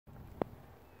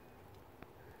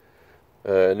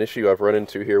An issue I've run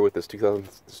into here with this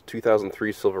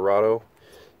 2003 Silverado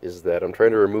is that I'm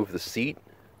trying to remove the seat,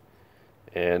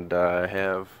 and I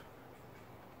have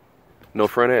no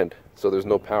front end, so there's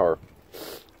no power.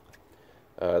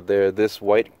 This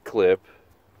white clip,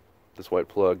 this white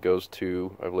plug goes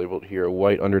to, I've labeled here, a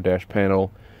white underdash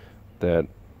panel that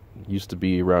used to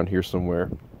be around here somewhere.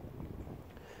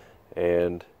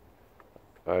 And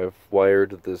I've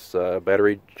wired this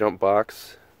battery jump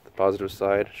box, the positive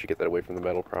side, should get that away from the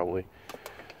metal probably,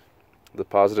 the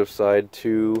positive side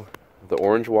to the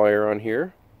orange wire on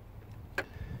here,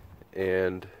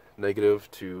 and negative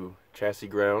to chassis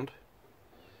ground.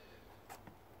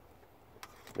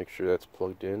 Make sure that's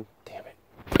plugged in. Damn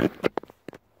it.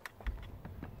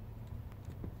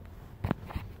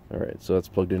 Alright, so that's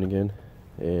plugged in again,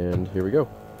 and here we go.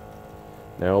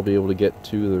 Now I'll be able to get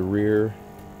to the rear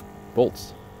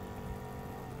bolts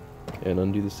and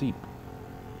undo the seat.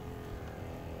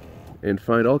 And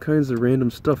find all kinds of random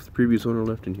stuff the previous owner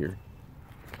left in here.